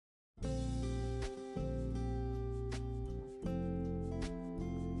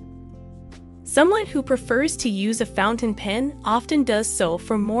Someone who prefers to use a fountain pen often does so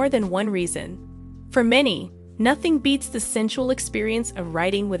for more than one reason. For many, nothing beats the sensual experience of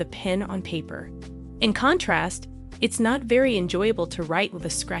writing with a pen on paper. In contrast, it's not very enjoyable to write with a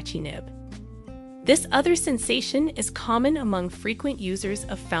scratchy nib. This other sensation is common among frequent users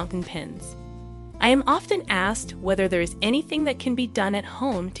of fountain pens. I am often asked whether there is anything that can be done at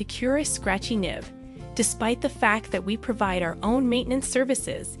home to cure a scratchy nib, despite the fact that we provide our own maintenance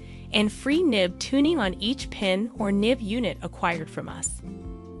services and free nib tuning on each pen or nib unit acquired from us.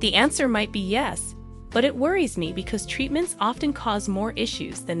 The answer might be yes, but it worries me because treatments often cause more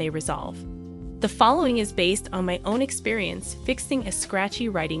issues than they resolve. The following is based on my own experience fixing a scratchy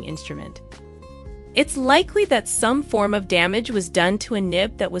writing instrument. It's likely that some form of damage was done to a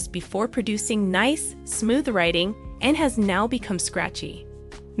nib that was before producing nice, smooth writing and has now become scratchy.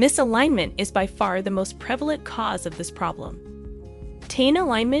 Misalignment is by far the most prevalent cause of this problem. Pen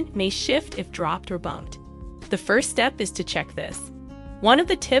alignment may shift if dropped or bumped. The first step is to check this. One of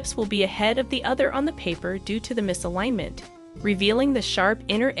the tips will be ahead of the other on the paper due to the misalignment, revealing the sharp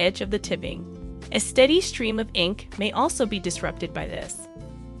inner edge of the tipping. A steady stream of ink may also be disrupted by this.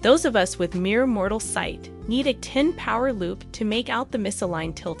 Those of us with mere mortal sight need a 10-power loop to make out the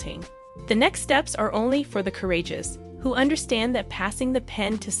misaligned tilting. The next steps are only for the courageous, who understand that passing the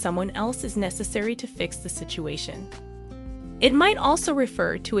pen to someone else is necessary to fix the situation. It might also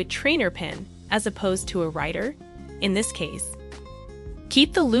refer to a trainer pen as opposed to a writer, in this case.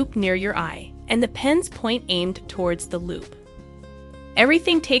 Keep the loop near your eye and the pen's point aimed towards the loop.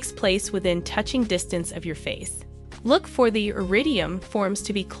 Everything takes place within touching distance of your face. Look for the iridium forms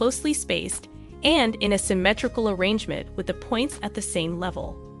to be closely spaced and in a symmetrical arrangement with the points at the same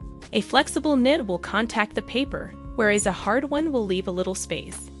level. A flexible nib will contact the paper, whereas a hard one will leave a little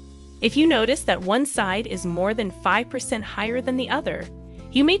space. If you notice that one side is more than 5% higher than the other,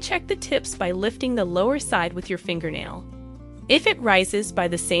 you may check the tips by lifting the lower side with your fingernail. If it rises by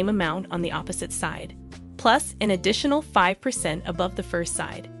the same amount on the opposite side, plus an additional 5% above the first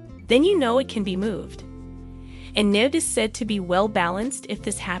side, then you know it can be moved. A nib is said to be well balanced if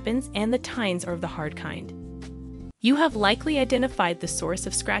this happens and the tines are of the hard kind. You have likely identified the source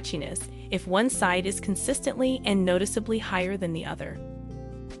of scratchiness if one side is consistently and noticeably higher than the other.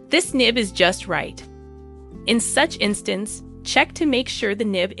 This nib is just right. In such instance, check to make sure the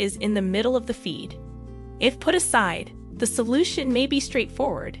nib is in the middle of the feed. If put aside, the solution may be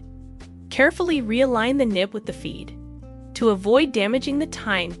straightforward. Carefully realign the nib with the feed. To avoid damaging the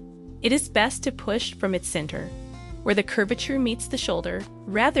tine, it is best to push from its center, where the curvature meets the shoulder,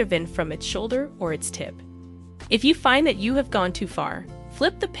 rather than from its shoulder or its tip. If you find that you have gone too far,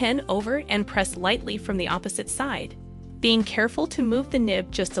 flip the pen over and press lightly from the opposite side, being careful to move the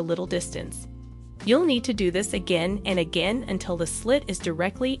nib just a little distance. You'll need to do this again and again until the slit is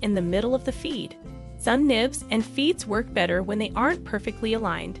directly in the middle of the feed. Some nibs and feeds work better when they aren't perfectly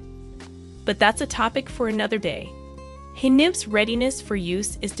aligned. But that's a topic for another day. A nib's readiness for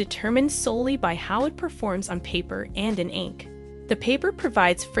use is determined solely by how it performs on paper and in ink. The paper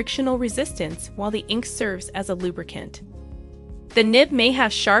provides frictional resistance while the ink serves as a lubricant. The nib may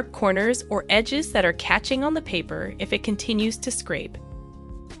have sharp corners or edges that are catching on the paper if it continues to scrape.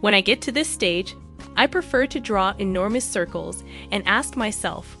 When I get to this stage, I prefer to draw enormous circles and ask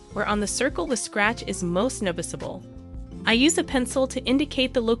myself where on the circle the scratch is most noticeable. I use a pencil to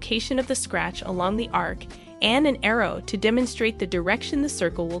indicate the location of the scratch along the arc and an arrow to demonstrate the direction the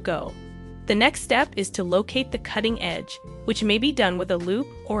circle will go. The next step is to locate the cutting edge, which may be done with a loupe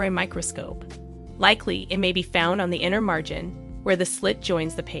or a microscope. Likely, it may be found on the inner margin, where the slit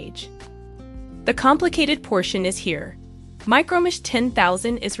joins the page. The complicated portion is here. Micromesh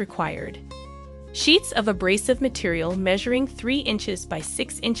 10,000 is required. Sheets of abrasive material measuring 3 inches by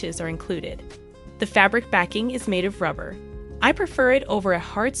 6 inches are included. The fabric backing is made of rubber. I prefer it over a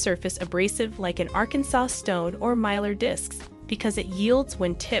hard surface abrasive like an Arkansas stone or mylar discs because it yields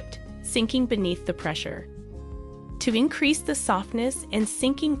when tipped, sinking beneath the pressure. To increase the softness and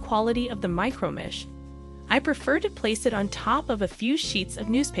sinking quality of the micromesh, I prefer to place it on top of a few sheets of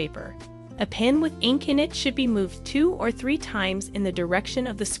newspaper. A pen with ink in it should be moved 2 or 3 times in the direction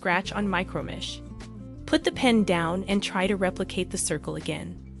of the scratch on micromesh. Put the pen down and try to replicate the circle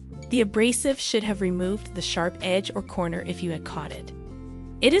again. The abrasive should have removed the sharp edge or corner if you had caught it.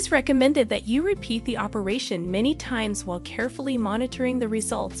 It is recommended that you repeat the operation many times while carefully monitoring the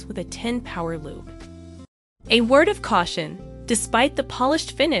results with a 10-power loop. A word of caution: despite the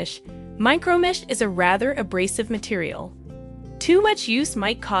polished finish, micromesh is a rather abrasive material. Too much use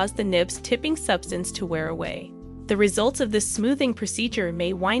might cause the nib's tipping substance to wear away. The results of this smoothing procedure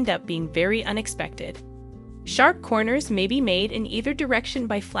may wind up being very unexpected. Sharp corners may be made in either direction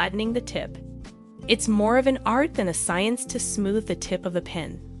by flattening the tip. It's more of an art than a science to smooth the tip of a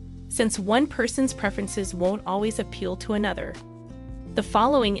pen, since one person's preferences won't always appeal to another. The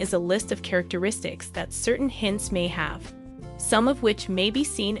following is a list of characteristics that certain hints may have, some of which may be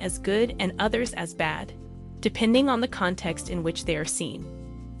seen as good and others as bad, depending on the context in which they are seen.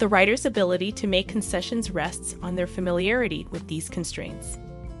 The writer's ability to make concessions rests on their familiarity with these constraints.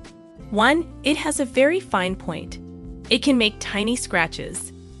 1. It has a very fine point. It can make tiny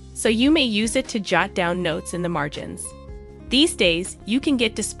scratches, so you may use it to jot down notes in the margins. These days, you can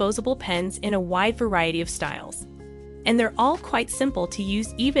get disposable pens in a wide variety of styles, and they're all quite simple to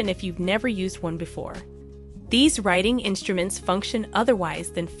use even if you've never used one before. These writing instruments function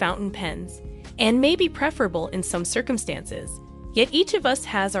otherwise than fountain pens, and may be preferable in some circumstances, yet each of us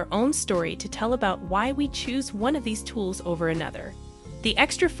has our own story to tell about why we choose one of these tools over another. The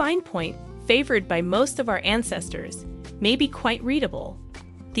extra fine point, favored by most of our ancestors, may be quite readable.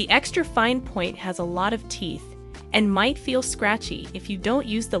 The extra fine point has a lot of teeth and might feel scratchy if you don't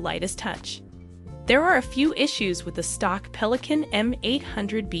use the lightest touch. There are a few issues with the stock Pelikan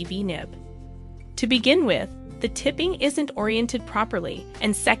M800BB nib. To begin with, the tipping isn't oriented properly,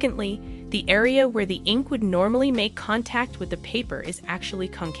 and secondly, the area where the ink would normally make contact with the paper is actually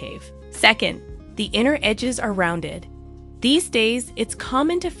concave. Second, the inner edges are rounded. These days, it's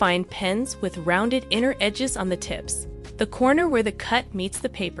common to find pens with rounded inner edges on the tips. The corner where the cut meets the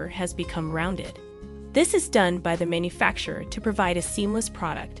paper has become rounded. This is done by the manufacturer to provide a seamless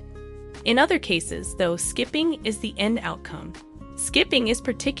product. In other cases, though, skipping is the end outcome. Skipping is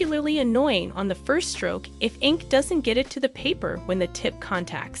particularly annoying on the first stroke if ink doesn't get it to the paper when the tip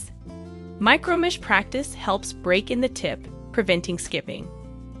contacts. Micromesh practice helps break in the tip, preventing skipping.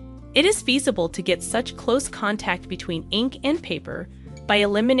 It is feasible to get such close contact between ink and paper by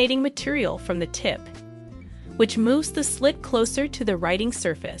eliminating material from the tip, which moves the slit closer to the writing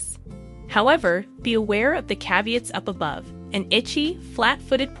surface. However, be aware of the caveats up above: an itchy,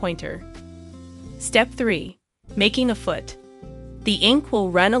 flat-footed pointer. Step 3. Making a foot. The ink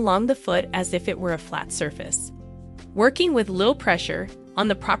will run along the foot as if it were a flat surface. Working with little pressure on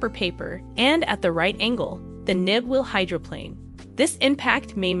the proper paper and at the right angle, the nib will hydroplane. This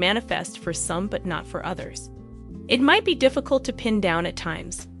impact may manifest for some but not for others. It might be difficult to pin down at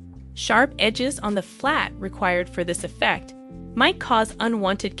times. Sharp edges on the flat required for this effect might cause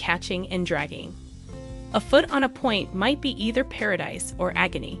unwanted catching and dragging. A foot on a point might be either paradise or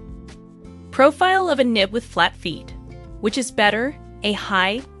agony. Profile of a nib with flat feet. Which is better, a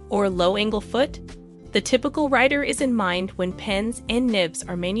high or low angle foot? The typical writer is in mind when pens and nibs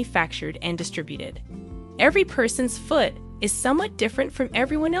are manufactured and distributed. Every person's foot is somewhat different from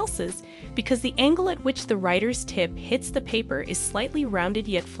everyone else's because the angle at which the writer's tip hits the paper is slightly rounded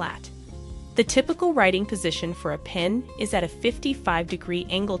yet flat. The typical writing position for a pen is at a 55-degree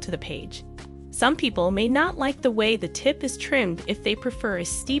angle to the page. Some people may not like the way the tip is trimmed if they prefer a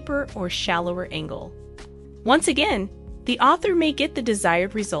steeper or shallower angle. Once again, the author may get the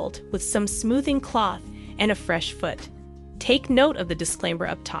desired result with some smoothing cloth and a fresh foot. Take note of the disclaimer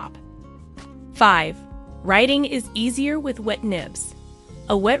up top. 5. Writing is easier with wet nibs.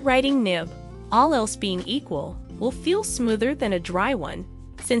 A wet writing nib, all else being equal, will feel smoother than a dry one,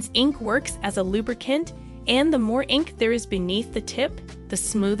 since ink works as a lubricant, and the more ink there is beneath the tip, the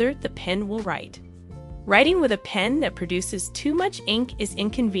smoother the pen will write. Writing with a pen that produces too much ink is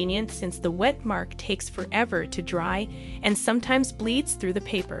inconvenient since the wet mark takes forever to dry and sometimes bleeds through the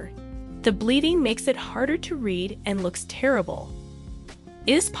paper. The bleeding makes it harder to read and looks terrible.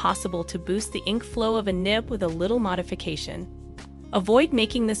 It is possible to boost the ink flow of a nib with a little modification. Avoid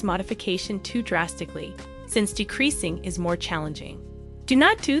making this modification too drastically, since decreasing is more challenging. Do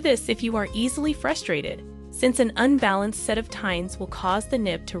not do this if you are easily frustrated, since an unbalanced set of tines will cause the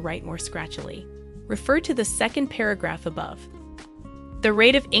nib to write more scratchily. Refer to the second paragraph above. The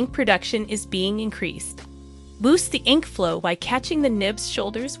rate of ink production is being increased. Boost the ink flow by catching the nib's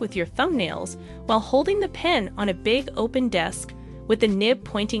shoulders with your thumbnails while holding the pen on a big open desk with the nib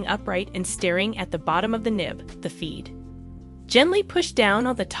pointing upright and staring at the bottom of the nib, the feed. Gently push down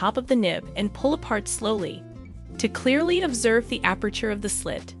on the top of the nib and pull apart slowly. To clearly observe the aperture of the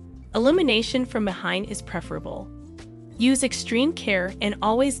slit, illumination from behind is preferable. Use extreme care and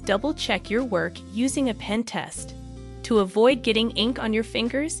always double-check your work using a pen test. To avoid getting ink on your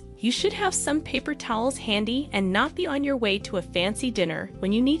fingers, you should have some paper towels handy and not be on your way to a fancy dinner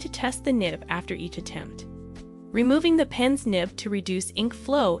when you need to test the nib after each attempt. Removing the pen's nib to reduce ink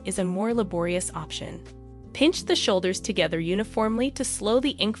flow is a more laborious option. Pinch the shoulders together uniformly to slow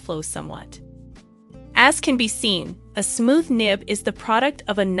the ink flow somewhat. As can be seen, a smooth nib is the product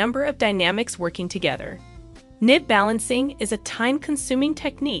of a number of dynamics working together. Nib balancing is a time-consuming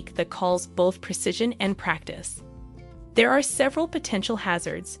technique that calls both precision and practice. There are several potential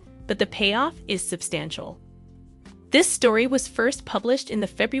hazards, but the payoff is substantial. This story was first published in the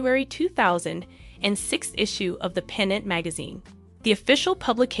February 2006 issue of the Pennant magazine. The official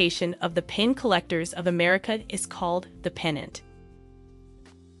publication of the Pen Collectors of America is called The Pennant.